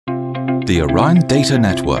The Orion Data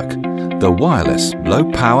Network, the wireless,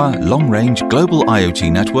 low-power, long-range global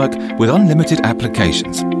IoT network with unlimited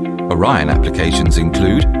applications. Orion applications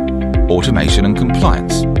include automation and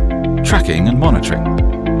compliance, tracking and monitoring,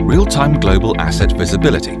 real-time global asset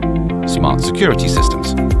visibility, smart security systems,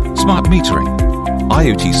 smart metering,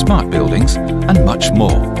 IoT smart buildings, and much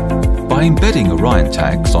more. By embedding Orion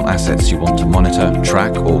tags on assets you want to monitor,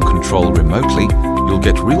 track or control remotely, you'll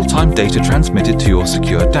get real-time data transmitted to your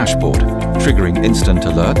secure dashboard, triggering instant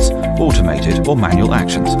alerts, automated or manual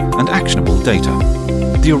actions, and actionable data.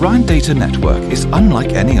 The Orion Data Network is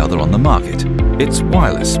unlike any other on the market. It's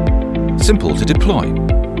wireless, simple to deploy,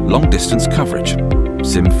 long-distance coverage,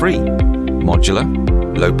 SIM-free, modular,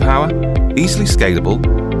 low-power, easily scalable,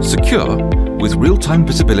 secure, with real-time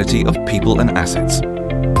visibility of people and assets.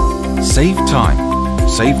 Save time,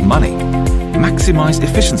 save money, maximize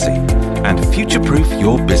efficiency, and future-proof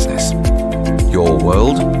your business. Your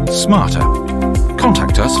world smarter.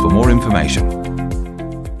 Contact us for more information.